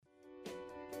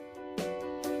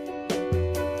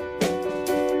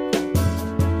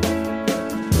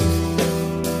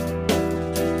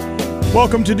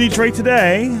Welcome to Detroit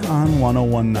Today on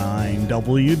 1019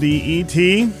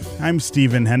 WDET. I'm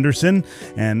Stephen Henderson,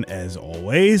 and as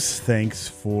always, thanks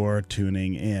for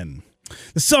tuning in.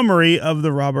 The summary of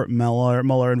the Robert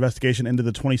Mueller investigation into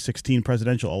the 2016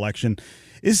 presidential election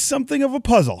is something of a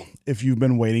puzzle if you've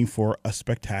been waiting for a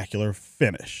spectacular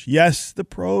finish. Yes, the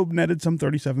probe netted some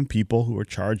 37 people who were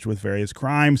charged with various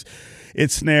crimes. It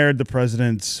snared the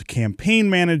president's campaign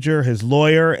manager, his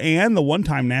lawyer, and the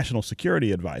one-time national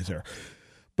security advisor.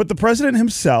 But the president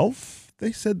himself,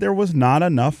 they said there was not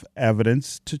enough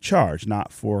evidence to charge,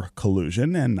 not for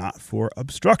collusion and not for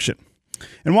obstruction.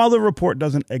 And while the report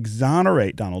doesn't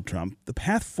exonerate Donald Trump, the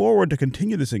path forward to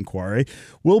continue this inquiry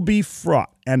will be fraught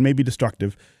and maybe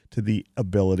destructive to the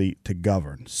ability to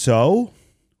govern. So,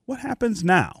 what happens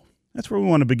now? That's where we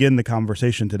want to begin the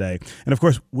conversation today. And of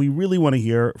course, we really want to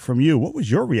hear from you. What was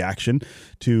your reaction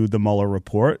to the Mueller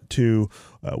report, to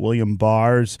William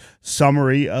Barr's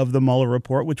summary of the Mueller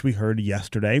report, which we heard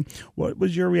yesterday? What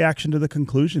was your reaction to the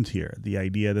conclusions here? The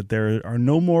idea that there are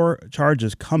no more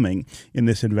charges coming in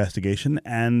this investigation,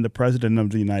 and the president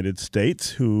of the United States,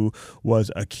 who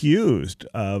was accused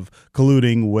of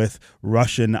colluding with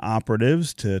Russian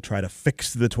operatives to try to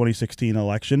fix the 2016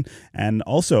 election, and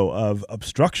also of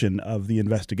obstruction of the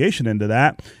investigation into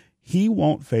that, he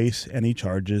won't face any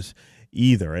charges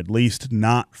either, at least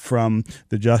not from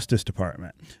the Justice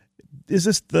Department. Is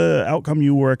this the outcome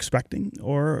you were expecting,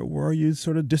 or were you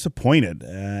sort of disappointed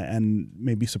and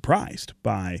maybe surprised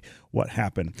by what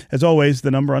happened? As always,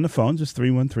 the number on the phones is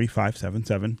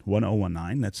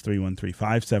 313-577-1019. That's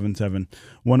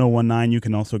 313-577-1019. You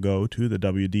can also go to the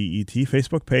WDET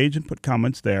Facebook page and put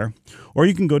comments there, or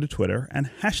you can go to Twitter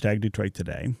and hashtag Detroit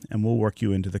Today, and we'll work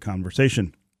you into the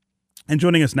conversation. And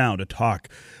joining us now to talk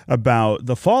about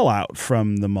the fallout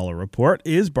from the Mueller report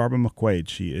is Barbara McQuade.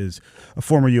 She is a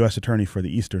former U.S. attorney for the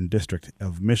Eastern District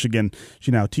of Michigan. She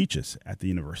now teaches at the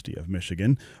University of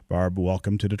Michigan. Barb,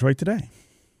 welcome to Detroit Today.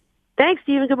 Thanks,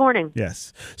 Stephen. Good morning.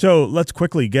 Yes. So let's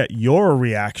quickly get your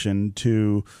reaction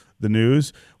to the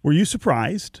news. Were you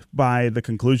surprised by the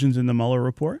conclusions in the Mueller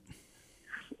report?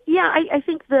 Yeah, I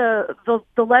think the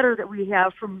letter that we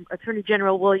have from Attorney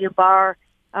General William Barr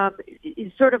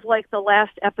is sort of like the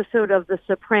last episode of The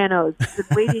Sopranos. Been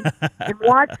waiting and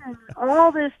watching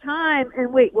all this time,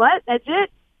 and wait, what? That's it?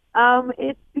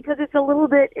 It's because it's a little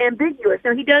bit ambiguous.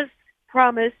 Now, he does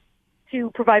promise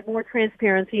to provide more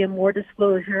transparency and more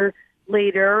disclosure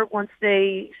later once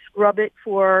they scrub it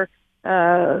for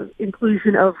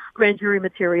inclusion of grand jury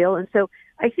material. And so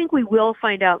I think we will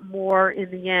find out more in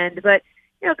the end. But,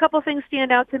 you know, a couple of things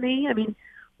stand out to me. I mean,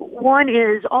 one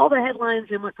is all the headlines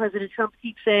and what President Trump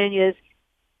keeps saying is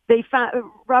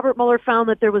Robert Mueller found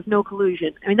that there was no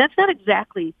collusion. I mean, that's not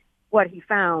exactly what he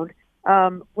found.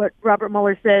 What Robert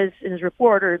Mueller says in his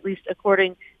report, or at least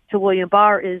according to William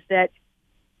Barr, is that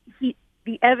the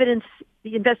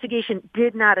investigation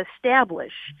did not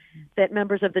establish that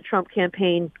members of the Trump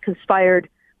campaign conspired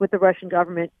with the Russian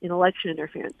government in election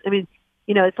interference. I mean,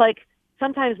 you know, it's like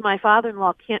sometimes my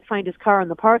father-in-law can't find his car in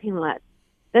the parking lot.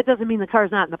 That doesn't mean the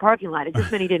car's not in the parking lot. It just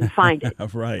meant he didn't find it.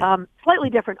 Right. Slightly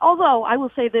different. Although I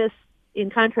will say this, in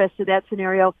contrast to that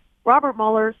scenario, Robert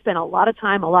Mueller spent a lot of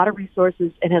time, a lot of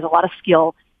resources, and has a lot of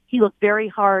skill. He looked very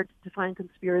hard to find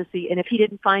conspiracy, and if he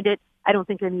didn't find it, I don't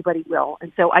think anybody will.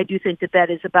 And so I do think that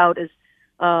is about as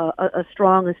a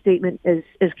strong a statement as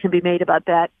can be made about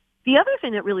that. The other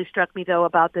thing that really struck me, though,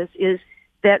 about this is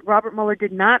that Robert Mueller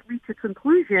did not reach a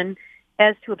conclusion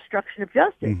as to obstruction of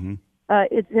justice. Mm-hmm.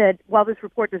 It said, while this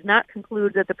report does not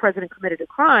conclude that the president committed a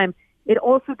crime, it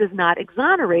also does not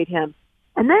exonerate him.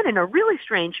 And then in a really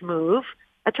strange move,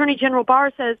 Attorney General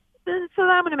Barr says, so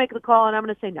I'm going to make the call and I'm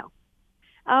going to say no.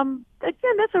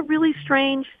 Again, that's a really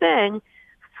strange thing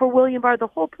for William Barr. The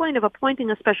whole point of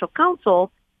appointing a special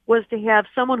counsel was to have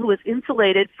someone who is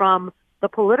insulated from the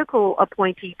political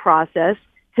appointee process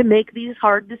to make these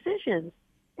hard decisions.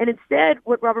 And instead,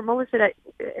 what Robert Mueller said,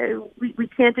 we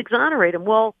can't exonerate him.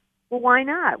 Well, why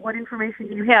not? What information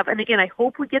do you have? And again, I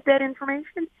hope we get that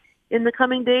information in the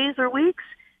coming days or weeks.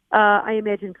 I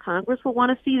imagine Congress will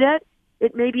want to see that.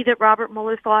 It may be that Robert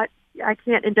Mueller thought, I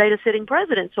can't indict a sitting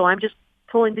president, so I'm just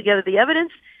pulling together the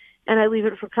evidence, and I leave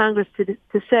it for Congress to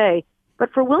say.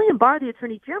 But for William Barr, the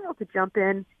Attorney General, to jump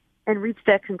in and reach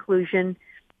that conclusion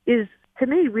is, to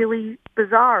me, really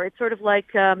bizarre. It's sort of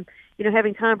like,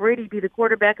 having Tom Brady be the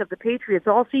quarterback of the Patriots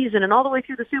all season and all the way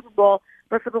through the Super Bowl,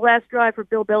 but for the last drive for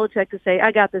Bill Belichick to say,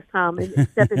 I got this, Tom, and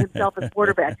step in himself as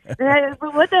quarterback.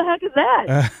 What the heck is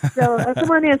that? So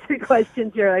some unanswered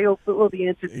questions here. I hope it will be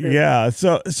answered soon. Yeah,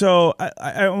 so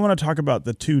I want to talk about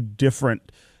the two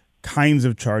different kinds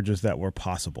of charges that were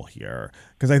possible here.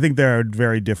 Because I think there are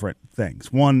very different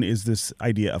things. One is this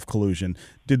idea of collusion.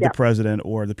 Did the president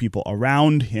or the people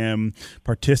around him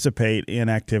participate in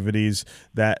activities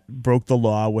that broke the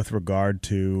law with regard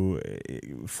to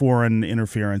foreign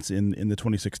interference in the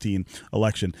 2016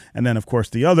 election? And then, of course,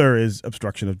 the other is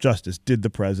obstruction of justice. Did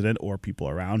the president or people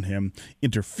around him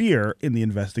interfere in the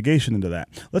investigation into that?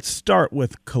 Let's start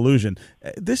with collusion.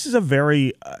 This is a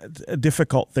very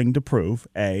difficult thing to prove.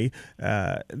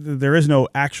 There is no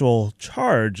actual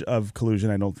charge of collusion,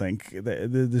 I don't think.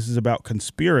 This is about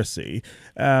conspiracy.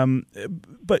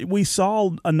 But we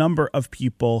saw a number of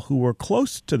people who were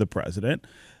close to the president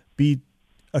be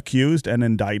accused and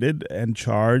indicted and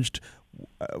charged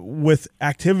with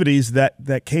activities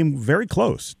that came very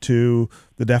close to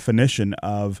the definition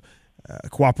of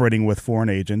cooperating with foreign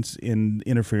agents in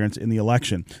interference in the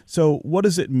election. So what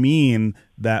does it mean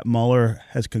that Mueller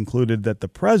has concluded that the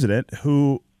president,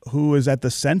 who is at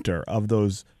the center of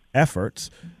those efforts,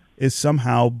 is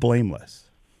somehow blameless?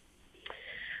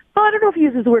 Well, I don't know if he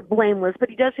uses the word blameless, but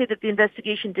he does say that the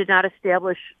investigation did not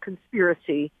establish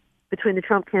conspiracy between the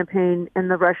Trump campaign and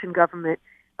the Russian government.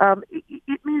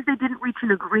 It means they didn't reach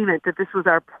an agreement that this was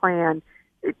our plan.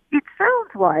 It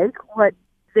sounds like what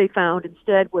they found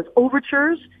instead was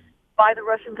overtures by the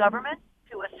Russian government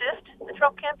to assist the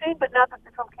Trump campaign, but not that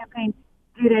the Trump campaign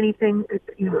did anything,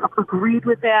 agreed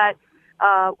with that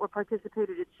or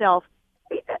participated itself.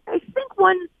 I think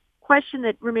one question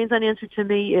that remains unanswered to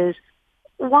me is,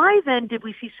 why then did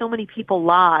we see so many people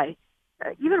lie,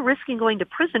 even risking going to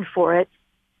prison for it,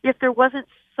 if there wasn't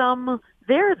some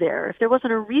there, if there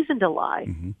wasn't a reason to lie?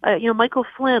 Mm-hmm. Michael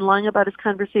Flynn lying about his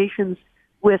conversations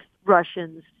with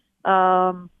Russians.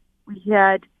 We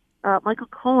had Michael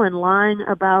Cohen lying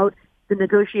about the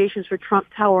negotiations for Trump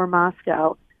Tower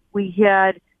Moscow. We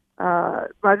had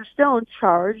Roger Stone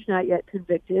charged, not yet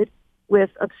convicted, with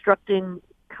obstructing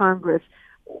Congress.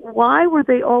 Why were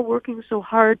they all working so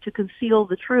hard to conceal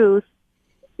the truth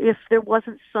if there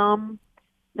wasn't some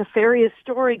nefarious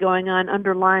story going on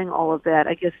underlying all of that?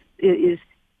 I guess it is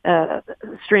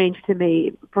strange to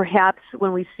me. Perhaps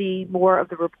when we see more of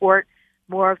the report,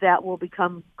 more of that will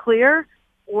become clear,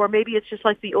 or maybe it's just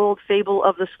like the old fable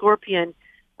of the scorpion.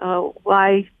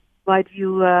 Why do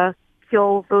you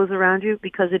kill those around you?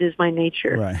 Because it is my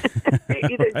nature. Right.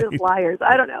 They're just liars.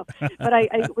 I don't know. But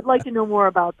I would like to know more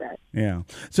about that. Yeah.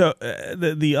 So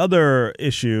the other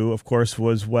issue, of course,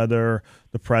 was whether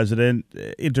the president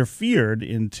interfered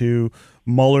into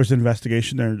Mueller's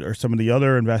investigation or some of the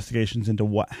other investigations into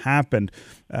what happened.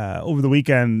 Over the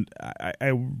weekend,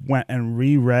 I went and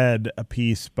reread a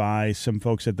piece by some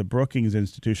folks at the Brookings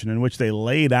Institution in which they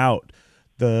laid out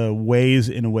the ways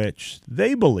in which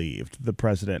they believed the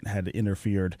president had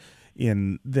interfered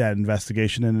in that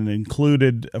investigation. And it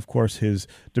included, of course, his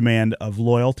demand of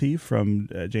loyalty from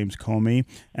James Comey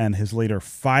and his later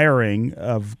firing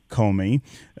of Comey,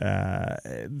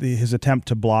 his attempt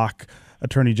to block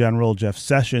Attorney General Jeff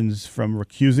Sessions from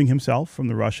recusing himself from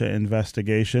the Russia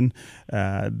investigation,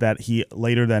 that he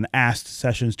later then asked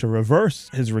Sessions to reverse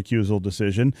his recusal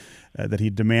decision, that he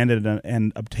demanded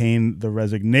and obtained the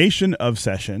resignation of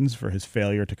Sessions for his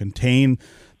failure to contain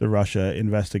the Russia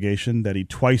investigation, that he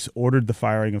twice ordered the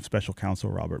firing of special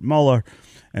counsel Robert Mueller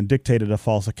and dictated a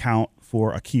false account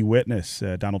for a key witness,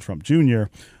 Donald Trump Jr.,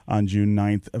 on June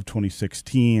 9th of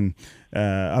 2016,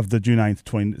 of the June 9th,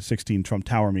 2016 Trump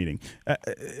Tower meeting.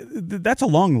 That's a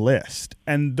long list.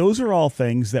 And those are all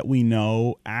things that we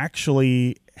know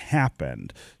actually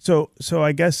happened. So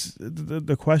I guess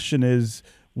the question is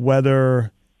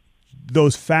whether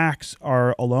those facts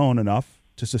are alone enough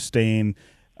to sustain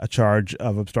a charge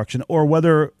of obstruction, or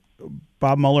whether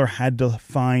Bob Mueller had to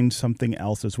find something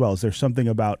else as well. Is there something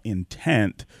about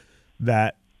intent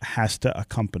that has to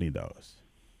accompany those?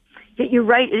 You're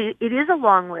right. It is a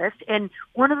long list. And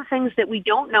one of the things that we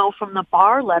don't know from the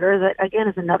Barr letter, that, again,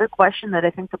 is another question that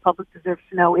I think the public deserves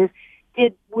to know, is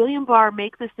did William Barr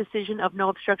make this decision of no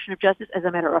obstruction of justice as a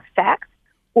matter of fact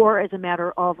or as a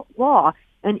matter of law?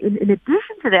 And in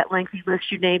addition to that lengthy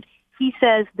list you named, he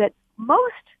says that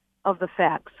most of the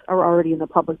facts are already in the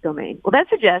public domain. Well, that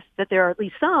suggests that there are at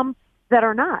least some that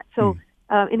are not. So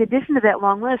in addition to that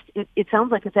long list, it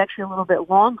sounds like it's actually a little bit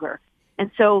longer.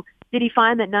 And so did he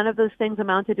find that none of those things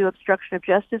amounted to obstruction of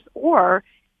justice, or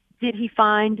did he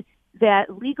find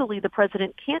that legally the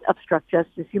president can't obstruct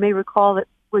justice? You may recall that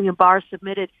William Barr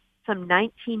submitted some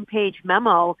 19-page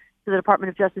memo to the Department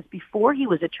of Justice before he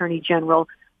was Attorney General,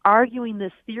 arguing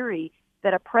this theory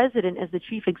that a president as the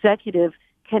chief executive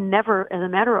can never, as a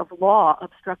matter of law,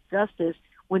 obstruct justice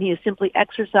when he is simply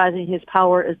exercising his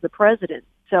power as the president.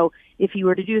 So if he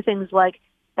were to do things like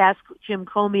ask Jim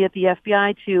Comey at the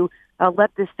FBI to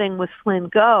let this thing with Flynn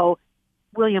go,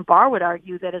 William Barr would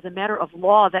argue that as a matter of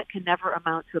law, that can never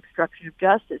amount to obstruction of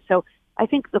justice. So I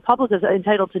think the public is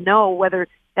entitled to know whether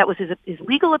that was his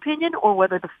legal opinion or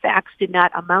whether the facts did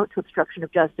not amount to obstruction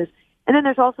of justice. And then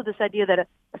there's also this idea that a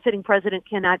sitting president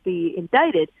cannot be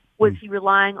indicted. Was he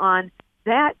relying on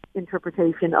that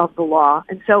interpretation of the law?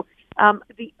 And so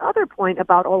the other point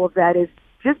about all of that is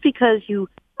just because you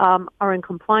are in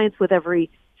compliance with every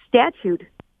statute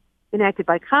enacted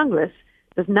by Congress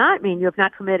does not mean you have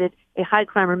not committed a high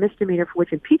crime or misdemeanor for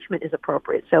which impeachment is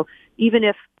appropriate. So even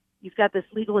if you've got this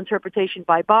legal interpretation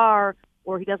by Barr,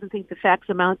 or he doesn't think the facts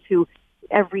amount to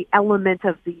every element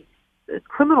of the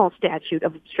criminal statute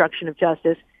of obstruction of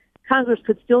justice, Congress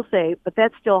could still say, but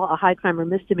that's still a high crime or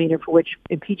misdemeanor for which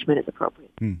impeachment is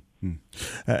appropriate.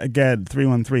 Again,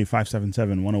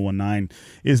 313-577-1019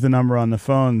 is the number on the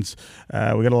phones. We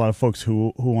got a lot of folks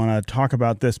who want to talk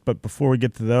about this, but before we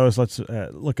get to those, let's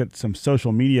look at some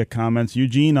social media comments.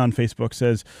 Eugene on Facebook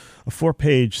says, a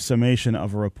 4-page summation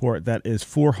of a report that is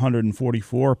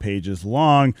 444 pages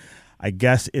long. I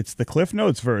guess it's the Cliff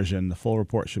Notes version. The full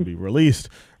report should be released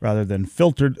rather than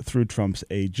filtered through Trump's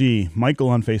AG. Michael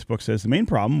on Facebook says the main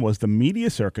problem was the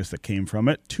media circus that came from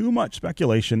it. Too much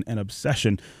speculation and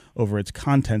obsession over its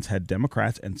contents had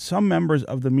Democrats and some members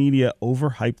of the media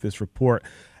overhyped this report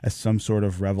as some sort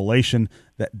of revelation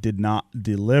that did not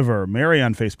deliver. Mary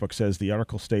on Facebook says the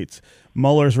article states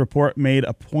Mueller's report made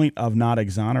a point of not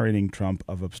exonerating Trump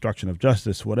of obstruction of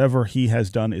justice. Whatever he has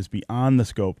done is beyond the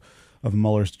scope of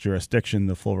Mueller's jurisdiction.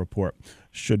 The full report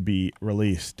should be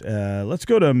released. Let's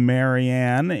go to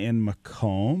Marianne in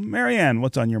Macomb. Marianne,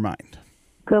 what's on your mind?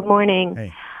 Good morning.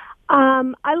 Hey.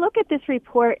 I look at this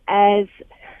report as,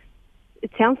 it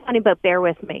sounds funny, but bear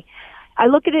with me. I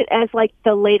look at it as like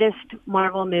the latest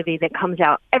Marvel movie that comes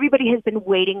out. Everybody has been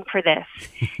waiting for this.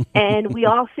 And we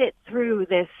all sit through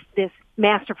this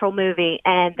masterful movie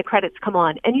and the credits come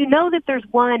on. And you know that there's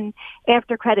one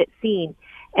after credit scene.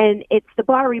 And it's the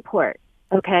Barr report,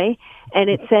 okay? And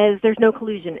it says there's no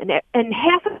collusion. And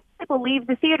half of the people leave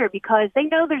the theater because they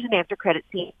know there's an after-credit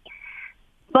scene.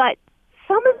 But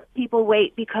some of the people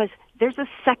wait because there's a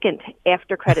second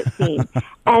after-credit scene.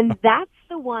 And that's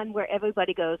the one where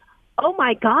everybody goes, oh,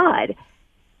 my God.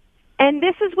 And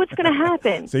this is what's going to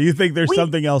happen. So you think there's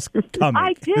something else coming?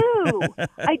 I do,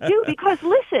 because,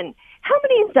 listen, how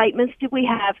many indictments did we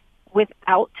have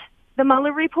without the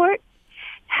Mueller report?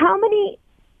 How many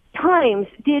times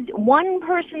did one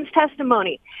person's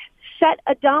testimony set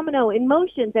a domino in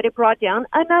motion that it brought down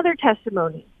another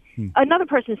testimony, another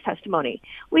person's testimony?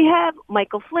 We have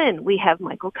Michael Flynn, we have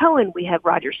Michael Cohen, we have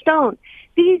Roger Stone.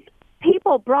 These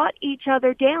people brought each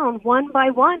other down one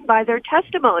by their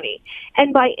testimony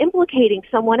and by implicating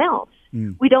someone else.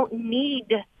 We don't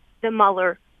need the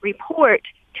Mueller report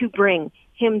to bring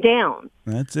him down.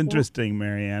 That's interesting,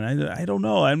 Marianne. I don't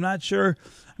know. I'm not sure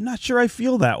I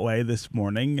feel that way this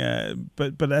morning,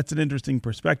 but that's an interesting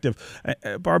perspective.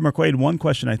 Barb McQuade, one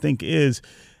question I think is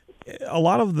a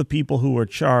lot of the people who were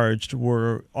charged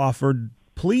were offered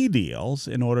plea deals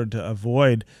in order to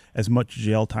avoid as much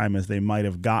jail time as they might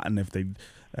have gotten if they'd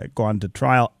gone to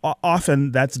trial.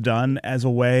 Often that's done as a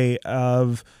way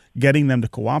of getting them to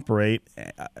cooperate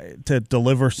to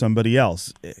deliver somebody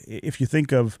else. If you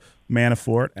think of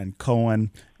Manafort and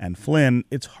Cohen and Flynn,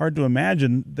 it's hard to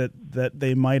imagine that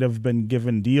they might have been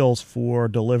given deals for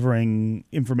delivering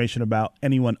information about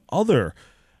anyone other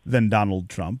than Donald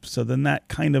Trump. So then that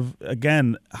kind of,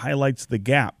 again, highlights the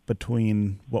gap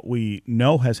between what we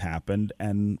know has happened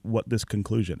and what this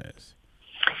conclusion is.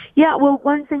 Yeah, well,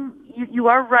 one thing, you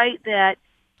are right that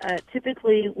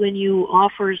typically when you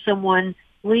offer someone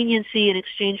leniency in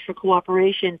exchange for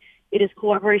cooperation, it is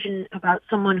cooperation about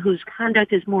someone whose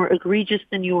conduct is more egregious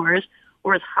than yours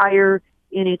or is higher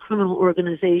in a criminal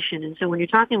organization. And so when you're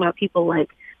talking about people like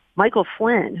Michael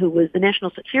Flynn, who was the National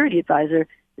Security Advisor,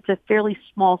 it's a fairly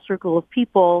small circle of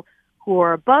people who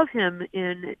are above him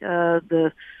in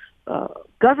the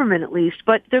government, at least.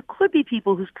 But there could be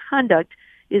people whose conduct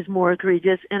is more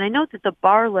egregious. And I note that the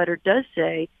Barr letter does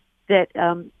say that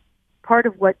part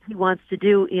of what he wants to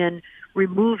do in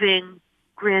removing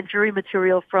grand jury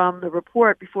material from the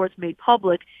report before it's made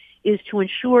public is to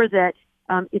ensure that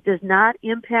it does not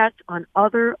impact on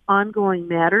other ongoing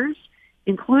matters,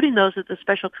 including those that the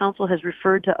special counsel has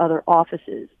referred to other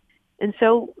offices. And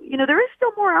so, there is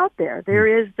still more out there. There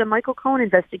is the Michael Cohen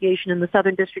investigation in the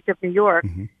Southern District of New York,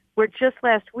 where just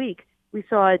last week we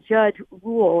saw a judge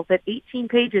rule that 18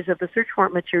 pages of the search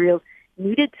warrant materials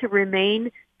needed to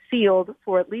remain sealed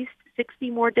for at least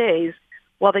 60 more days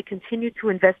while they continue to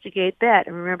investigate that.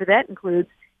 And remember, that includes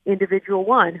individual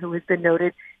one who has been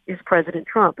noted is President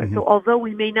Trump. And so although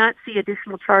we may not see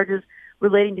additional charges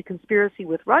relating to conspiracy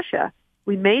with Russia,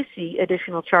 we may see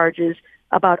additional charges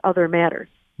about other matters.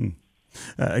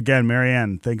 Again,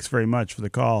 Marianne, thanks very much for the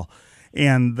call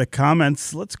and the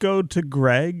comments. Let's go to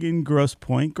Greg in Grosse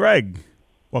Pointe. Greg,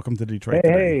 welcome to Detroit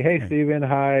today. Hey, Stephen.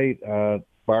 Hi,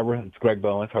 Barbara. It's Greg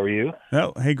Bowens. How are you?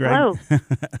 Oh, hey, Greg. Hello.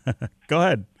 Go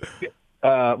ahead.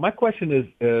 My question is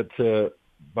to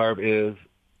Barb is,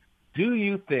 do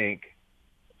you think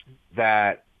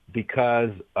that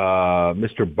because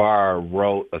Mr. Barr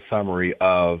wrote a summary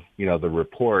of, the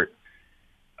report,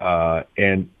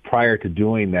 and prior to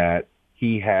doing that,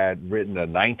 he had written a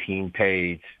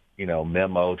 19-page,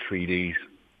 memo, treatise,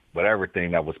 whatever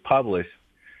thing that was published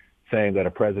saying that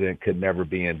a president could never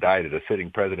be indicted, a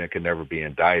sitting president could never be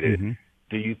indicted.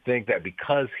 Do you think that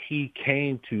because he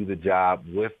came to the job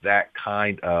with that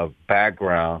kind of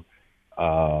background,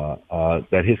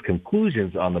 that his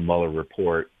conclusions on the Mueller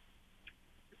report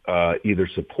either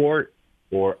support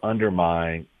or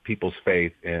undermine people's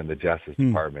faith in the Justice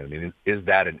Department? I mean, is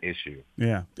that an issue?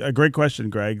 Yeah, a great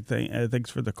question, Greg. Thanks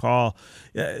for the call.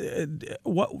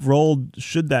 What role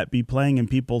should that be playing in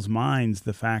people's minds,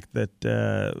 the fact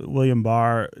that William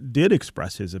Barr did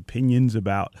express his opinions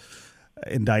about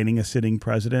indicting a sitting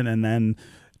president and then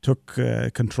took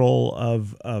control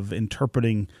of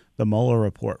interpreting the Mueller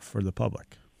report for the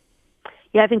public?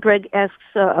 Yeah, I think Greg asks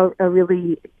a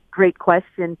really great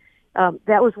question.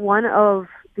 That was one of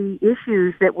the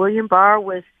issues that William Barr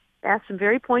was asked some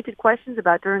very pointed questions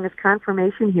about during his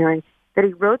confirmation hearing, that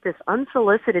he wrote this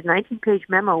unsolicited 19-page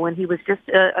memo when he was just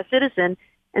a citizen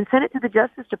and sent it to the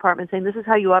Justice Department saying, this is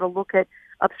how you ought to look at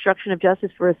obstruction of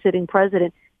justice for a sitting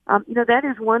president. That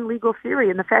is one legal theory.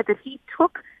 And the fact that he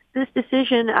took this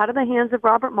decision out of the hands of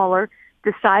Robert Mueller,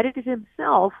 decided it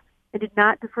himself, and did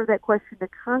not defer that question to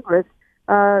Congress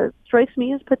strikes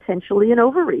me as potentially an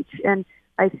overreach. And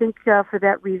I think for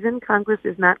that reason, Congress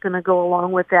is not going to go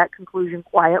along with that conclusion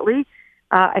quietly.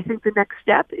 I think the next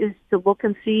step is to look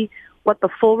and see what the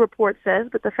full report says.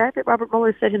 But the fact that Robert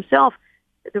Mueller said himself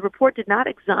that the report did not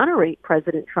exonerate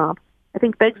President Trump, I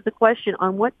think begs the question,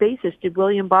 on what basis did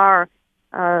William Barr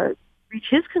reach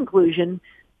his conclusion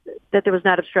that there was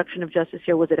not obstruction of justice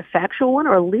here? Was it a factual one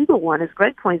or a legal one, as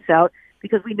Greg points out?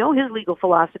 Because we know his legal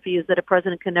philosophy is that a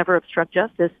president can never obstruct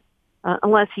justice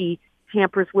unless he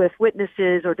tampers with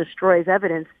witnesses or destroys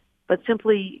evidence, but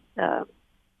simply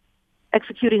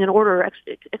executing an order,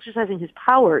 exercising his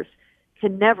powers,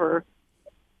 can never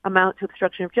amount to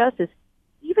obstruction of justice,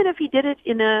 even if he did it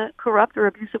in a corrupt or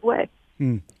abusive way.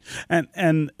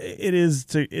 And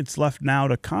it's left now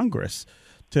to Congress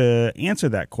to answer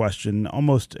that question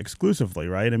almost exclusively,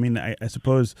 right? I mean, I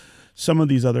suppose some of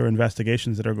these other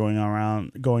investigations that are going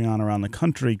on around the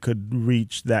country could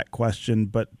reach that question,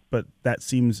 but that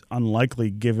seems unlikely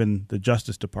given the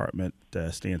Justice Department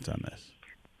stance on this.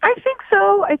 I think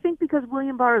so. I think because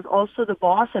William Barr is also the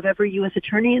boss of every U.S.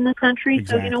 attorney in the country.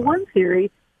 Exactly. So, one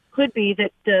theory could be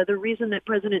that the reason that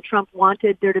President Trump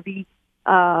wanted there to be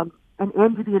an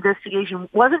end to the investigation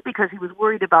wasn't because he was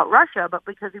worried about Russia, but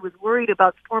because he was worried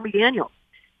about Stormy Daniels.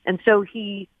 And so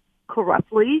he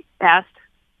corruptly asked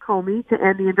Comey to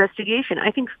end the investigation.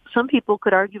 I think some people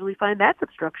could arguably find that's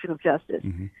obstruction of justice.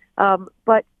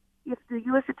 But if the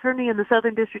U.S. Attorney in the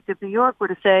Southern District of New York were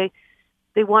to say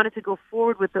they wanted to go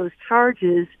forward with those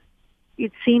charges,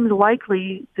 it seems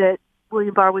likely that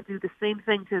William Barr would do the same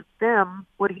thing to them,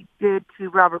 what he did to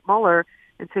Robert Mueller,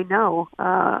 and say, no,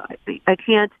 I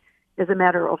can't as a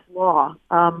matter of law.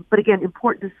 But again,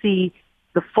 important to see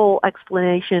the full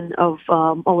explanation of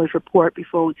Mueller's report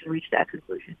before we can reach that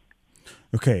conclusion.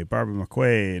 Okay, Barbara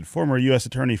McQuade, former U.S.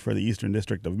 Attorney for the Eastern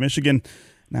District of Michigan,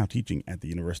 now teaching at the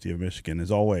University of Michigan.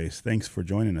 As always, thanks for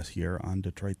joining us here on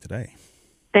Detroit Today.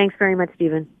 Thanks very much,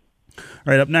 Stephen. All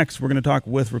right, up next, we're going to talk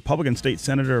with Republican State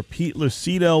Senator Pete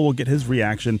Lucido. We'll get his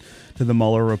reaction to the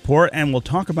Mueller report, and we'll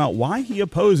talk about why he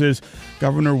opposes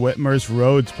Governor Whitmer's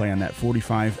roads plan, that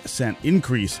 45-cent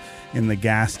increase in the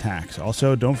gas tax.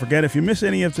 Also, don't forget, if you miss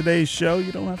any of today's show,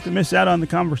 you don't have to miss out on the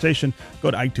conversation. Go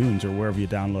to iTunes or wherever you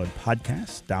download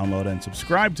podcasts. Download and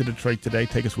subscribe to Detroit Today.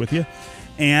 Take us with you.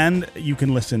 And you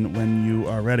can listen when you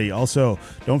are ready. Also,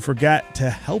 don't forget to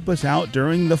help us out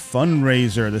during the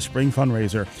fundraiser, the spring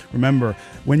fundraiser. Remember,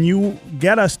 when you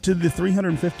get us to the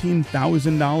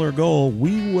 $315,000 goal,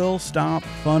 we will stop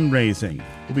fundraising.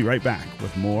 We'll be right back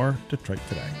with more Detroit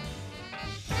Today.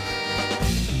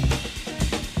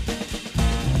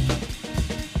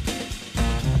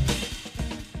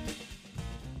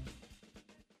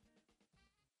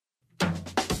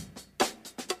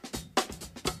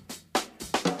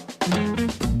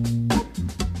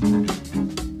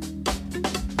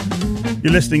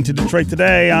 You're listening to Detroit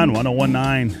Today on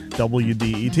 1019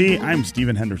 WDET. I'm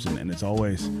Stephen Henderson, and as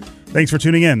always, thanks for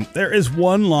tuning in. There is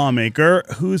one lawmaker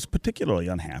who's particularly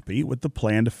unhappy with the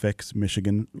plan to fix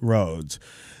Michigan roads.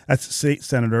 That's State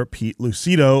Senator Pete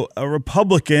Lucido, a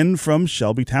Republican from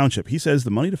Shelby Township. He says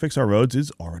the money to fix our roads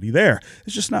is already there.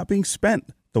 It's just not being spent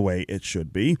the way it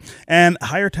should be. And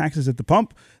higher taxes at the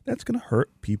pump, that's going to hurt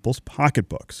people's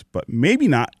pocketbooks, but maybe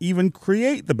not even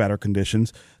create the better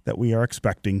conditions that we are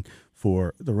expecting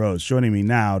for the roads. Joining me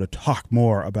now to talk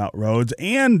more about roads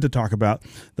and to talk about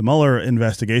the Mueller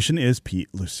investigation is Pete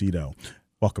Lucido.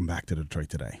 Welcome back to Detroit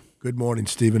Today. Good morning,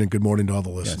 Stephen, and good morning to all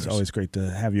the listeners. Yeah, it's always great to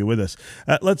have you with us.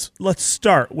 Let's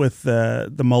start with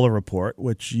the Mueller report,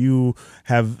 which you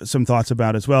have some thoughts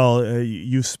about as well.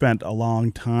 You've spent a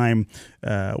long time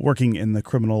working in the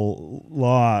criminal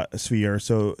law sphere,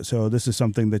 so this is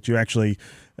something that you actually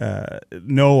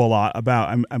know a lot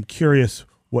about. I'm curious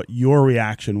what your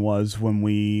reaction was when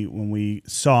we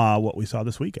saw what we saw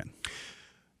this weekend.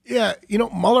 Yeah,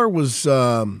 Mueller was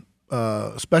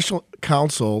special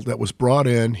counsel that was brought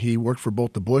in. He worked for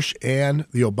both the Bush and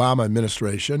the Obama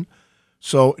administration.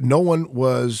 So no one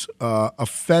was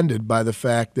offended by the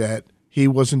fact that he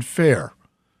wasn't fair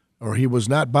or he was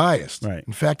not biased. Right.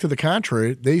 In fact, to the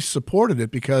contrary, they supported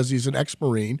it because he's an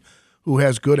ex-Marine who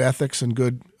has good ethics and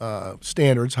good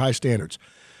standards, high standards.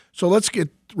 So let's get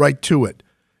right to it.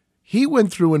 He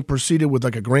went through and proceeded with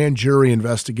like a grand jury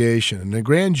investigation. And the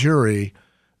grand jury,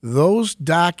 those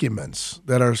documents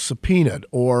that are subpoenaed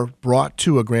or brought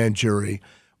to a grand jury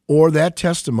or that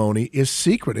testimony is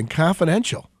secret and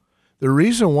confidential. The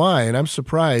reason why, and I'm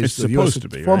surprised it's supposed to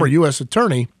be, former right? U.S.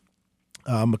 Attorney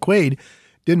McQuade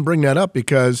didn't bring that up,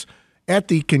 because at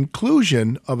the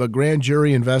conclusion of a grand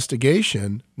jury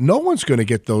investigation, no one's going to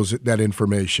get that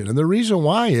information. And the reason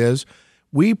why is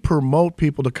we promote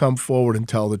people to come forward and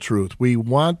tell the truth. We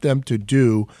want them to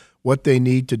do what they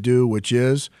need to do, which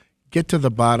is get to the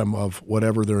bottom of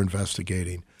whatever they're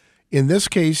investigating. In this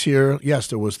case here, yes,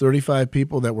 there was 35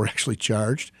 people that were actually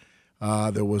charged.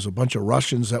 There was a bunch of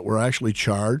Russians that were actually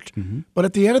charged. Mm-hmm. But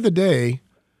at the end of the day,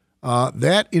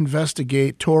 that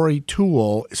investigatory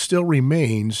tool still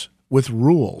remains with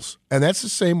rules. And that's the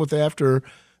same with after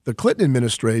the Clinton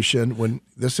administration, when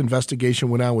this investigation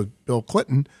went on with Bill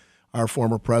Clinton, our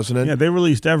former president. Yeah, they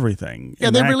released everything. Yeah,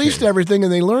 they released everything,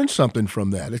 and they learned something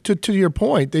from that. To your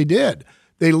point, they did.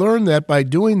 They learned that by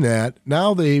doing that,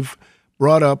 now they've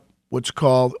brought up what's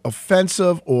called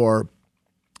offensive or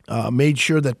made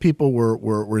sure that people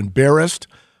were embarrassed.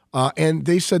 And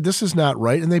they said this is not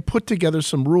right. And they put together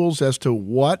some rules as to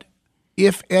what,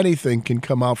 if anything, can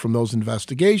come out from those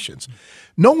investigations.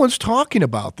 No one's talking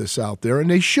about this out there,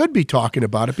 and they should be talking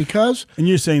about it because... And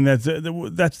you're saying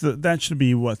that should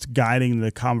be what's guiding the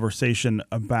conversation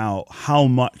about how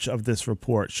much of this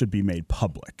report should be made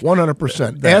public.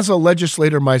 100%. As a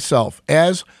legislator myself,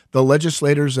 as the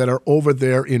legislators that are over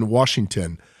there in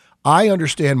Washington, I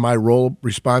understand my role,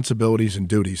 responsibilities, and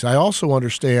duties. I also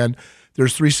understand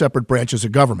there's 3 separate branches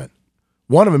of government.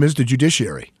 One of them is the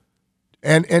judiciary.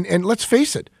 And let's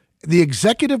face it, the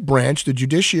executive branch, the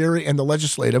judiciary, and the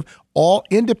legislative all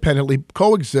independently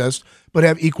coexist but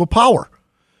have equal power.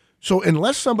 So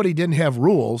unless somebody didn't have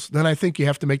rules, then I think you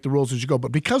have to make the rules as you go.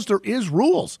 But because there is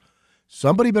rules,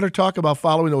 somebody better talk about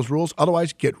following those rules.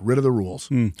 Otherwise, get rid of the rules.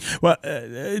 Well,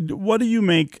 what do you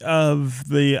make of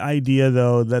the idea,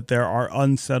 though, that there are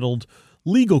unsettled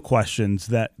legal questions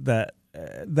that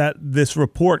this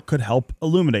report could help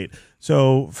illuminate?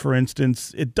 So, for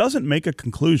instance, it doesn't make a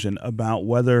conclusion about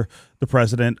whether the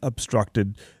president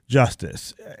obstructed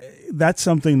justice. That's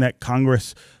something that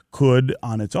Congress could,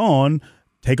 on its own,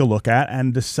 take a look at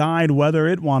and decide whether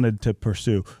it wanted to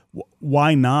pursue.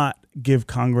 Why not give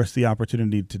Congress the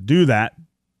opportunity to do that,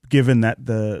 given that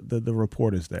the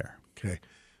report is there? Okay.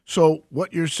 So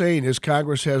what you're saying is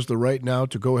Congress has the right now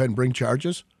to go ahead and bring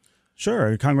charges?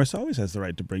 Sure. Congress always has the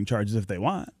right to bring charges if they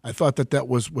want. I thought that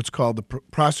was what's called the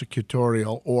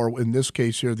prosecutorial, or in this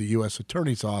case here, the U.S.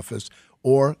 Attorney's Office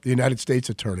or the United States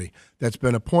Attorney that's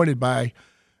been appointed by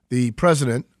the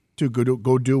president to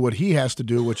go do what he has to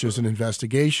do, which is an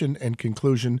investigation and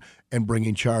conclusion and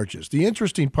bringing charges. The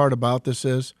interesting part about this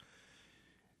is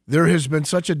there has been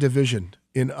such a division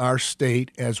in our state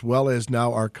as well as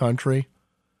now our country.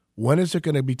 When is it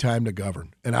going to be time to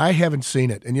govern? And I haven't seen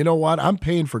it. And you know what? I'm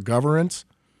paying for governance,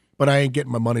 but I ain't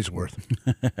getting my money's worth.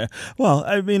 Well,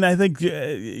 I mean, I think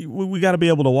we got to be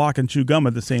able to walk and chew gum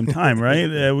at the same time,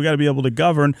 right? We got to be able to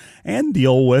govern and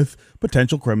deal with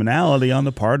potential criminality on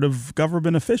the part of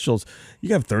government officials.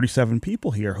 You have 37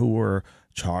 people here who were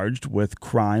charged with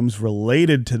crimes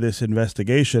related to this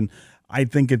investigation. I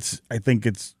think it's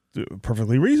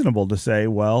perfectly reasonable to say,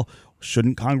 well,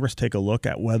 shouldn't Congress take a look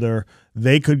at whether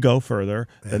they could go further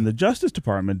than the Justice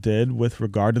Department did with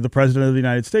regard to the President of the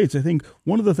United States? I think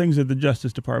one of the things that the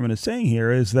Justice Department is saying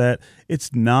here is that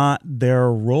it's not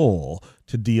their role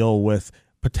to deal with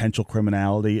potential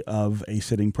criminality of a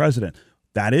sitting president.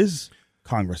 That is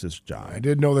Congress's job. I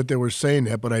didn't know that they were saying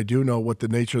that, but I do know what the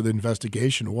nature of the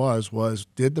investigation was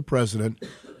did the president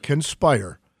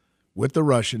conspire with the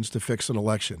Russians to fix an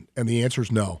election? And the answer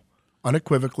is no.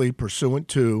 Unequivocally, pursuant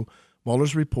to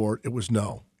Mueller's report, it was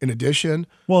no. In addition...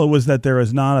 Well, it was that there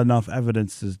is not enough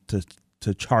evidence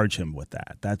to charge him with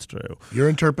that. That's true. Your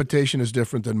interpretation is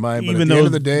different than mine, but even at the end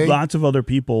of the day... lots of other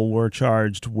people were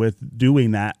charged with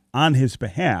doing that on his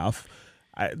behalf,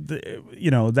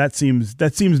 that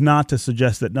seems not to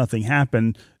suggest that nothing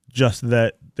happened, just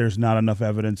that there's not enough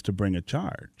evidence to bring a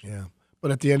charge. Yeah.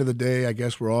 But at the end of the day, I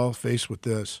guess we're all faced with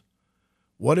this.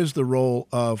 What is the role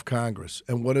of Congress,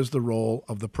 and what is the role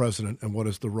of the president, and what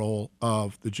is the role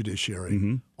of the judiciary?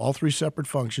 Mm-hmm. All three separate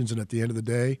functions, and at the end of the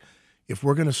day, if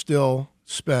we're going to still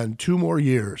spend 2 more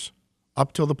years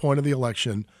up till the point of the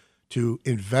election to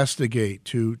investigate,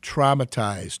 to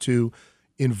traumatize, to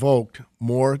invoke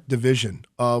more division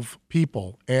of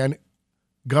people and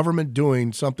government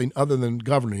doing something other than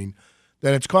governing,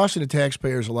 then it's costing the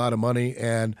taxpayers a lot of money.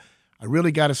 And I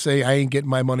really got to say, I ain't getting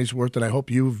my money's worth, and I hope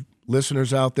you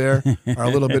listeners out there are a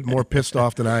little bit more pissed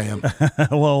off than I am.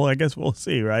 Well, I guess we'll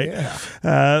see, right?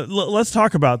 Yeah. Let's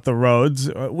talk about the roads.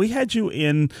 We had you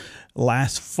in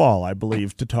last fall, I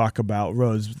believe, to talk about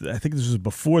roads. I think this was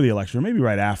before the election, or maybe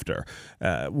right after,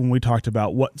 when we talked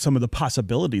about what some of the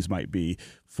possibilities might be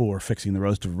for fixing the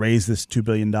roads to raise this $2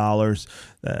 billion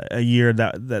a year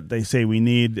that they say we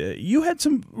need. You had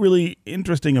some really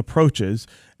interesting approaches,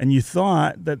 and you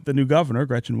thought that the new governor,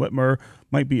 Gretchen Whitmer,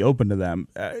 might be open to them.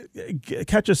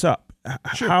 Catch us up.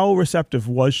 Sure. How receptive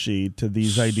was she to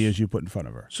these ideas you put in front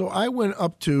of her? So I went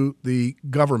up to the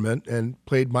government and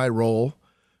played my role.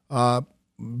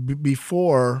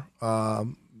 Before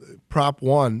Prop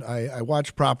 1, I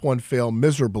watched Prop 1 fail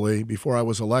miserably before I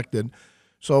was elected.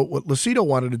 So what Lucido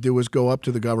wanted to do was go up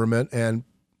to the government and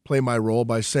play my role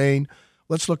by saying,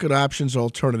 let's look at options or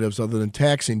alternatives other than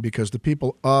taxing, because the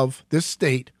people of this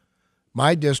state,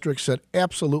 my district, said,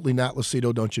 absolutely not,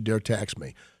 Lucido, don't you dare tax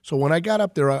me. So when I got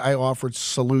up there, I offered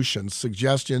solutions,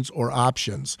 suggestions, or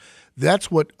options.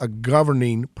 That's what a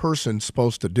governing person's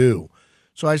supposed to do.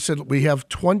 So I said, we have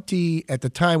 20, at the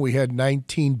time we had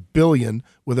 19 billion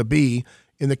with a B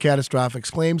in the Catastrophic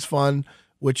Claims Fund,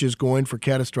 which is going for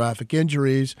catastrophic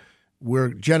injuries. We're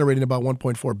generating about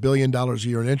 $1.4 billion a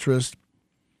year in interest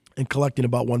and collecting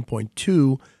about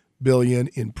 $1.2 billion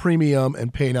in premium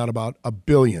and paying out about $1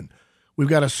 billion. We've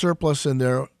got a surplus in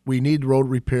there. We need road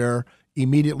repair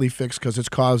immediately fixed because it's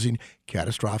causing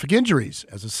catastrophic injuries.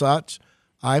 As such,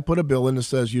 I put a bill in that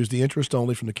says use the interest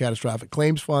only from the Catastrophic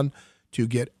Claims Fund to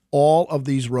get all of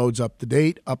these roads up to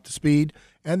date, up to speed,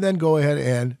 and then go ahead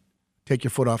and take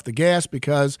your foot off the gas,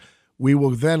 because we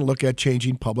will then look at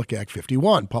changing Public Act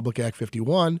 51. Public Act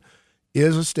 51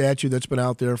 is a statute that's been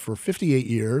out there for 58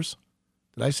 years.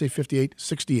 Did I say 58?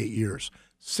 68 years.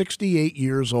 68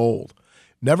 years old.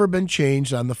 Never been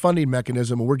changed on the funding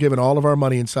mechanism. We're giving all of our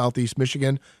money in Southeast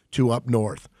Michigan to up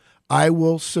north. I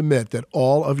will submit that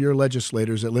all of your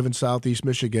legislators that live in Southeast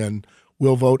Michigan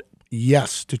will vote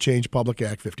yes to change Public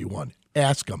Act 51.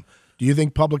 Ask them. Do you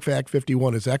think Public Act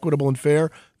 51 is equitable and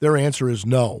fair? Their answer is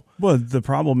no. Well, the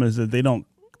problem is that they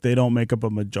don't make up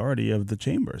a majority of the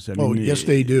chambers. I mean, yes,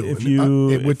 they do.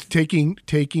 With taking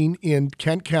in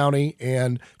Kent County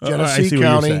and Genesee I see County,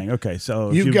 what you're saying. Okay,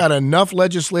 so you've got enough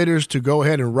legislators to go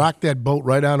ahead and rock that boat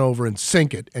right on over and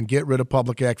sink it and get rid of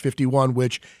Public Act 51,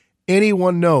 which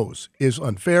anyone knows is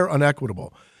unfair,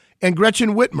 unequitable. And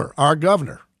Gretchen Whitmer, our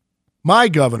governor, my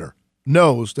governor,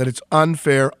 knows that it's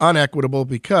unfair, unequitable,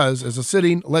 because as a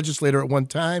sitting legislator at one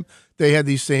time, they had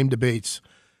these same debates.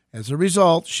 As a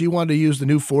result, she wanted to use the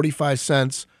new 45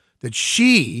 cents that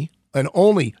she, and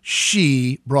only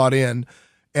she, brought in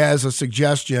as a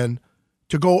suggestion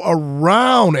to go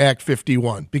around Act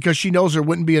 51, because she knows there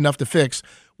wouldn't be enough to fix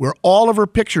where all of her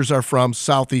pictures are from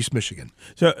Southeast Michigan.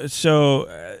 So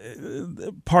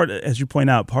part, as you point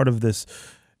out, part of this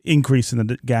increase in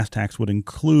the gas tax would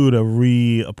include a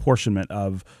reapportionment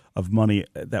of money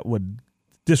that would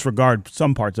disregard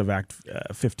some parts of Act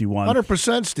 51.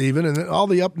 100%, Stephen. And then all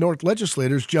the up north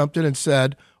legislators jumped in and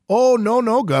said, oh,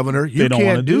 no, Governor, you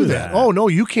can't do that. Oh, no,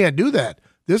 you can't do that.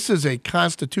 This is a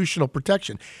constitutional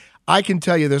protection. I can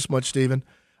tell you this much, Stephen.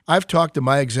 I've talked to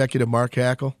my executive, Mark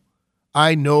Hackle.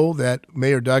 I know that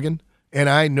Mayor Duggan and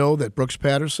I know that Brooks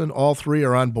Patterson, all three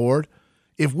are on board.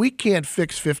 if we can't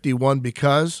fix 51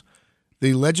 because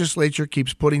the legislature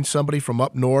keeps putting somebody from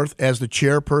up north as the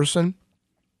chairperson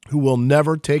who will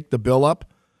never take the bill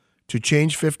up to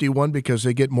change 51 because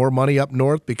they get more money up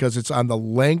north because it's on the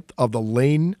length of the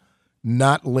lane,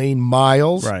 not lane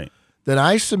miles, right, then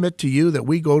I submit to you that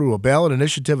we go to a ballot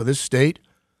initiative of this state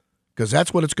because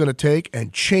that's what it's going to take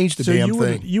and change the damn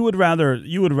thing. You would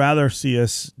rather see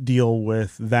us deal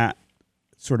with that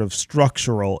sort of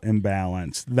structural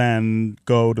imbalance than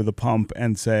go to the pump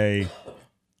and say,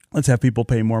 let's have people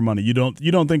pay more money. You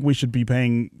don't think we should be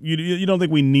paying? You don't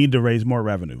think we need to raise more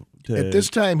revenue? At this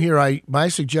time here, my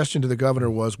suggestion to the governor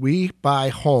was we buy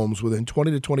homes within 20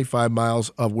 to 25 miles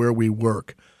of where we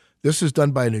work. This is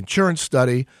done by an insurance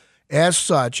study. As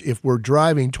such, if we're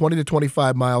driving 20 to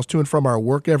 25 miles to and from our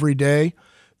work every day,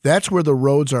 that's where the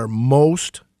roads are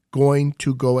most going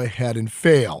to go ahead and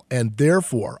fail. And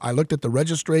therefore, I looked at the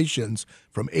registrations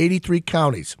from 83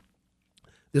 counties.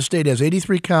 This state has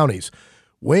 83 counties.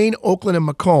 Wayne, Oakland, and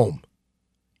Macomb,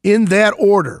 in that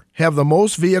order, have the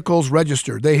most vehicles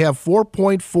registered. They have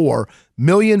 4.4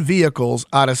 million vehicles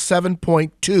out of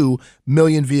 7.2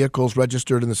 million vehicles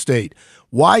registered in the state.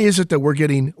 Why is it that we're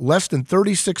getting less than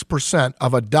 36%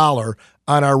 of a dollar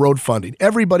on our road funding?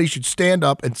 Everybody should stand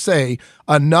up and say,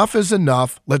 enough is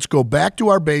enough. Let's go back to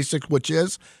our basics, which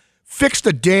is fix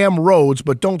the damn roads,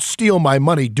 but don't steal my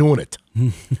money doing it.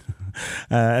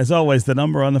 As always, the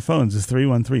number on the phones is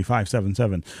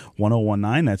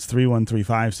 313-577-1019. That's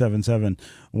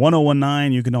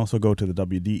 313-577-1019. You can also go to the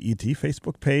WDET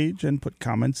Facebook page and put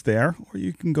comments there, or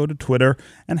you can go to Twitter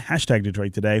and hashtag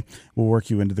Detroit Today. We'll work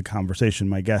you into the conversation.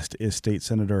 My guest is State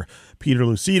Senator Peter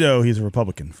Lucido. He's a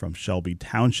Republican from Shelby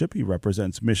Township. He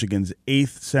represents Michigan's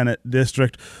 8th Senate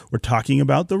District. We're talking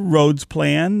about the roads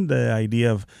plan, the idea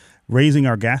of raising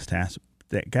our gas tax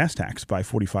by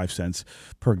 45 cents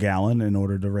per gallon in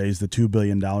order to raise the $2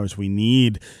 billion we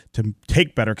need to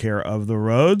take better care of the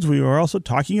roads. We are also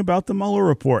talking about the Mueller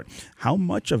report. How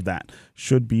much of that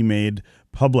should be made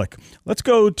public? Let's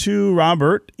go to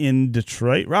Robert in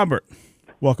Detroit. Robert,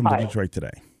 welcome to Detroit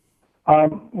Today.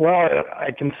 Well,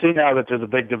 I can see now that there's a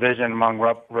big division among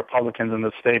Republicans in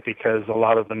the state because a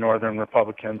lot of the northern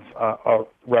Republicans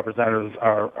representatives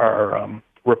are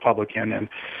Republican, and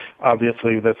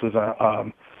obviously this is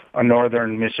a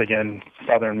northern Michigan,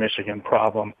 southern Michigan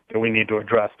problem that we need to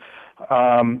address.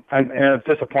 And it's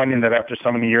disappointing that after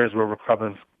so many years where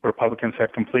Republicans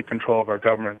had complete control of our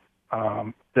government,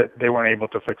 that they weren't able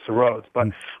to fix the roads. But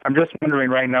I'm just wondering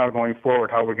right now going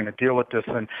forward how we're going to deal with this,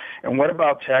 and what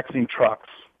about taxing trucks?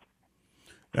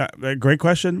 Great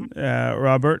question,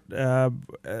 Robert.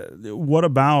 What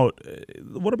about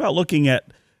looking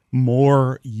at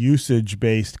more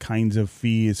usage-based kinds of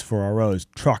fees for our roads?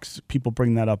 Trucks, people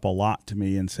bring that up a lot to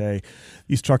me and say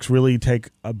these trucks really take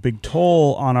a big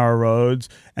toll on our roads,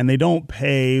 and they don't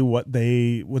pay what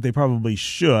they probably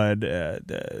should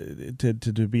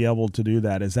to be able to do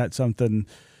that. Is that something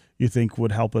you think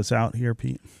would help us out here,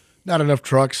 Pete? Not enough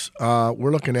trucks.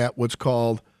 We're looking at what's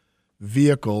called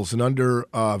vehicles, and under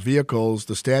vehicles,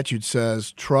 the statute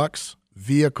says trucks,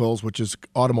 vehicles, which is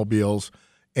automobiles,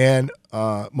 and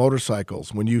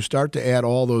motorcycles. When you start to add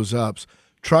all those up,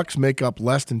 trucks make up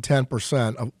less than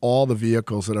 10% of all the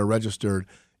vehicles that are registered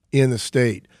in the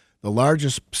state. The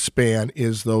largest span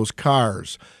is those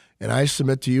cars. And I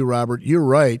submit to you, Robert, you're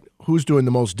right. Who's doing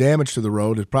the most damage to the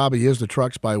road? It probably is the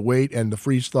trucks by weight and the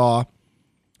freeze-thaw.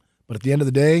 But at the end of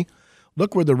the day,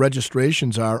 look where the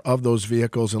registrations are of those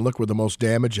vehicles and look where the most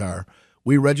damage are.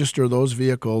 We register those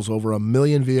vehicles, over 1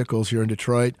 million vehicles here in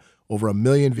Detroit, over 1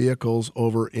 million vehicles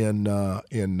over in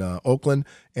Oakland,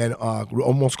 and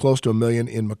almost close to 1 million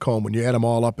in Macomb. When you add them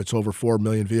all up, it's over 4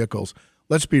 million vehicles.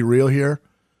 Let's be real here.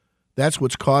 That's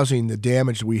what's causing the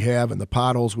damage we have and the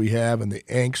potholes we have and the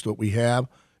angst that we have,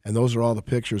 and those are all the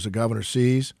pictures the governor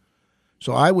sees.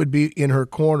 So I would be in her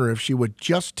corner if she would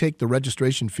just take the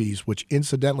registration fees, which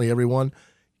incidentally, everyone,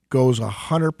 goes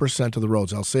 100% to the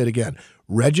roads. I'll say it again.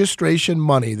 Registration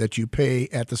money that you pay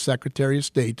at the Secretary of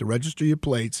State to register your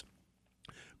plates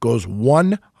goes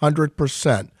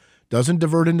 100%. Doesn't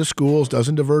divert into schools,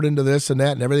 doesn't divert into this and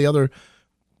that and every other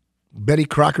Betty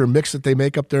Crocker mix that they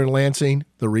make up there in Lansing.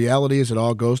 The reality is it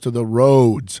all goes to the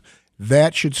roads.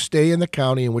 That should stay in the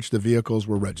county in which the vehicles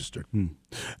were registered.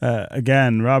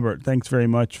 Again, Robert, thanks very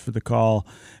much for the call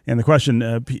and the question.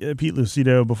 Pete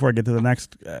Lucido, before I get to the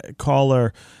next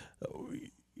caller,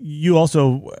 you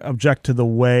also object to the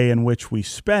way in which we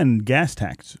spend gas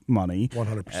tax money.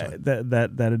 100%.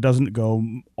 That it doesn't go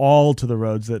all to the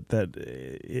roads, that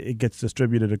it gets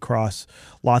distributed across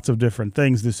lots of different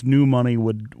things. This new money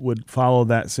would follow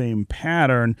that same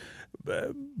pattern.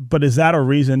 But is that a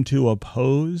reason to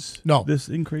oppose No. this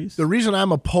increase? The reason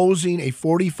I'm opposing a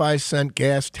 45-cent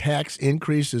gas tax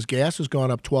increase is gas has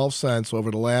gone up 12 cents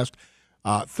over the last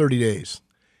 30 days.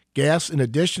 Gas, and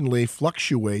additionally,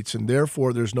 fluctuates, and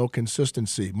therefore there's no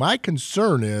consistency. My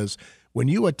concern is when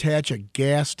you attach a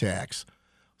gas tax,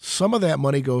 some of that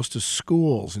money goes to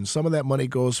schools, and some of that money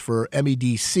goes for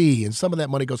MEDC, and some of that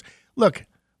money goes – look,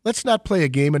 let's not play a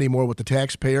game anymore with the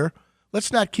taxpayer.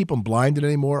 Let's not keep them blinded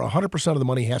anymore. 100% of the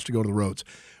money has to go to the roads.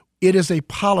 It is a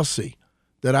policy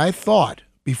that I thought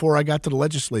before I got to the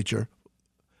legislature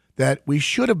that we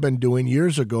should have been doing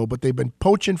years ago, but they've been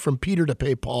poaching from Peter to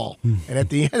pay Paul. And at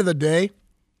the end of the day,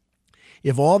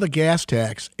 if all the gas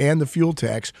tax and the fuel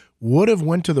tax would have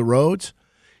went to the roads,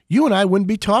 you and I wouldn't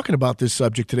be talking about this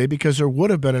subject today because there would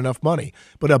have been enough money.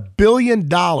 But $1 billion,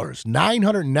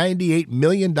 $998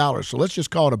 million, so let's just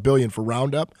call it $1 billion for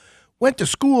roundup, went to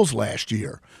schools last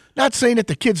year. Not saying that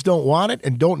the kids don't want it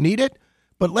and don't need it,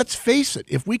 but let's face it,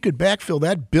 if we could backfill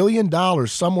that $1 billion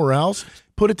somewhere else,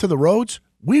 put it to the roads,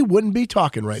 we wouldn't be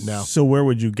talking right now. So where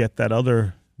would you get that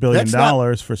other $1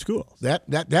 billion for schools?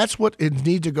 That's what it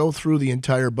needs to go through the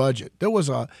entire budget. There was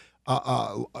a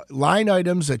line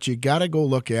items that you got to go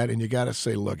look at, and you got to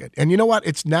say, look at. And you know what?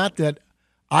 It's not that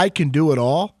I can do it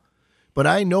all, but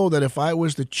I know that if I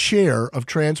was the chair of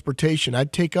transportation,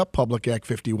 I'd take up Public Act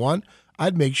 51.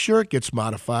 I'd make sure it gets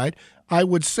modified. I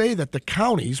would say that the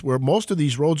counties, where most of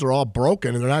these roads are all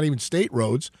broken and they're not even state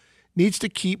roads, needs to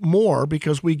keep more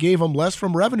because we gave them less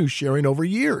from revenue sharing over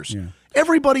years. Yeah.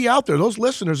 Everybody out there, those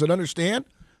listeners that understand,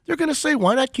 they're going to say,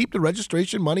 why not keep the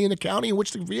registration money in the county in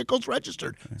which the vehicle's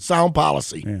registered? Yeah. Sound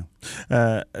policy.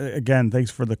 Yeah. Again,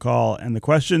 thanks for the call and the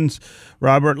questions.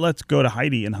 Robert, let's go to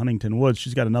Heidi in Huntington Woods.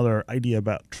 She's got another idea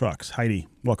about trucks. Heidi,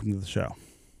 welcome to the show.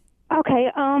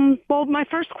 Okay. Well, my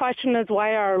first question is,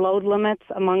 why are load limits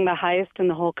among the highest in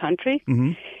the whole country?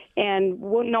 Mm-hmm. And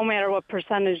no matter what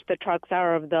percentage the trucks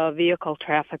are of the vehicle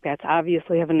traffic, that's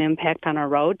obviously have an impact on our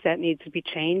roads. That needs to be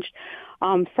changed.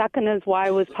 Second is,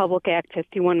 why was Public Act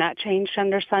 51 not changed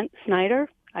under Snyder?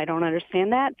 I don't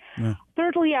understand that. Yeah.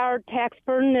 Thirdly, our tax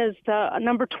burden is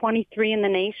number 23 in the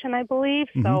nation, I believe.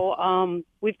 Mm-hmm. So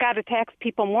we've got to tax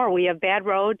people more. We have bad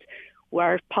roads.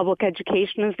 Our public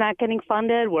education is not getting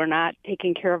funded. We're not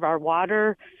taking care of our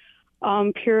water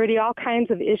purity, all kinds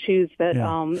of issues that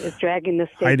is dragging the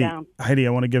state down. Heidi,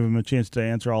 I want to give him a chance to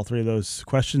answer all three of those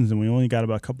questions, and we only got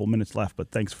about a couple minutes left,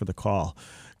 but thanks for the call.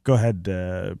 Go ahead,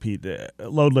 Pete.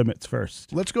 Load limits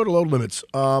first. Let's go to load limits.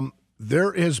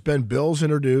 There has been bills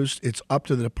introduced. It's up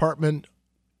to the department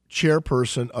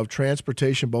chairperson of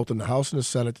transportation, both in the House and the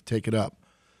Senate, to take it up.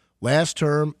 Last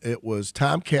term, it was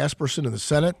Tom Casperson in the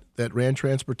Senate that ran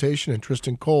transportation and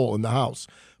Tristan Cole in the House.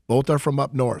 Both are from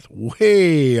up north,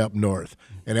 way up north.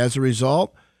 And as a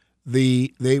result,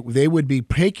 they would be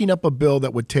taking up a bill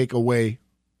that would take away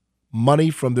money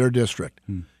from their district.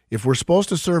 If we're supposed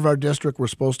to serve our district, we're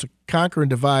supposed to conquer and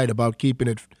divide about keeping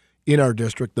it in our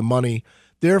district, the money.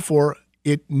 Therefore,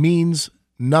 it means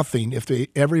nothing if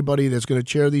everybody that's going to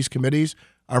chair these committees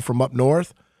are from up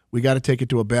north. We got to take it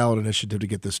to a ballot initiative to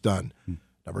get this done.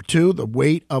 Number two, the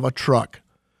weight of a truck.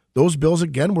 Those bills,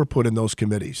 again, were put in those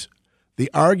committees. The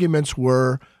arguments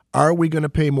were, are we going to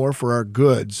pay more for our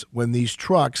goods when these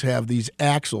trucks have these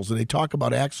axles? And they talk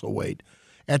about axle weight.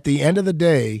 At the end of the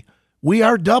day, we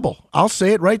are double. I'll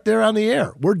say it right there on the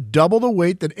air. We're double the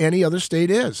weight that any other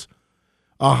state is.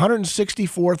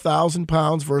 164,000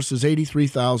 pounds versus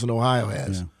 83,000 Ohio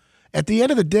has. Yeah. At the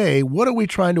end of the day, what are we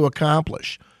trying to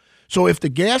accomplish? So if the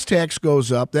gas tax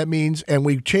goes up, that means, and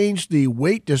we change the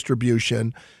weight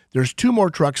distribution, there's 2 more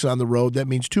trucks on the road. That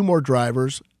means 2 more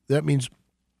drivers. That means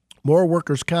more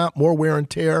workers' comp, more wear and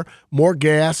tear, more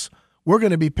gas. We're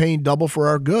going to be paying double for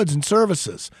our goods and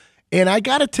services. And I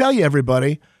got to tell you,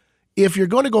 everybody, if you're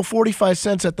going to go 45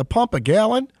 cents at the pump a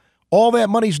gallon, all that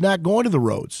money's not going to the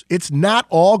roads. It's not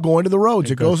all going to the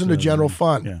roads. It goes into general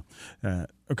fund. Yeah.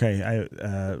 Okay,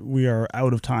 we are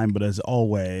out of time, but as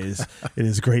always, it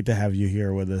is great to have you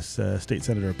here with us, State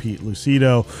Senator Pete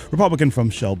Lucido, Republican from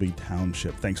Shelby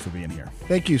Township. Thanks for being here.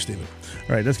 Thank you, Stephen.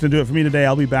 All right, that's going to do it for me today.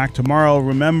 I'll be back tomorrow.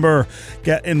 Remember,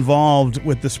 get involved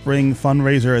with the spring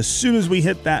fundraiser. As soon as we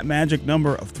hit that magic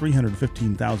number of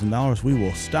 $315,000, we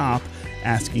will stop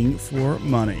asking for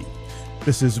money.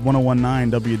 This is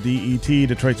 101.9 WDET,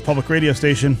 Detroit's public radio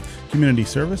station, community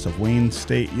service of Wayne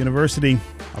State University.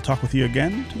 I'll talk with you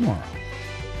again tomorrow.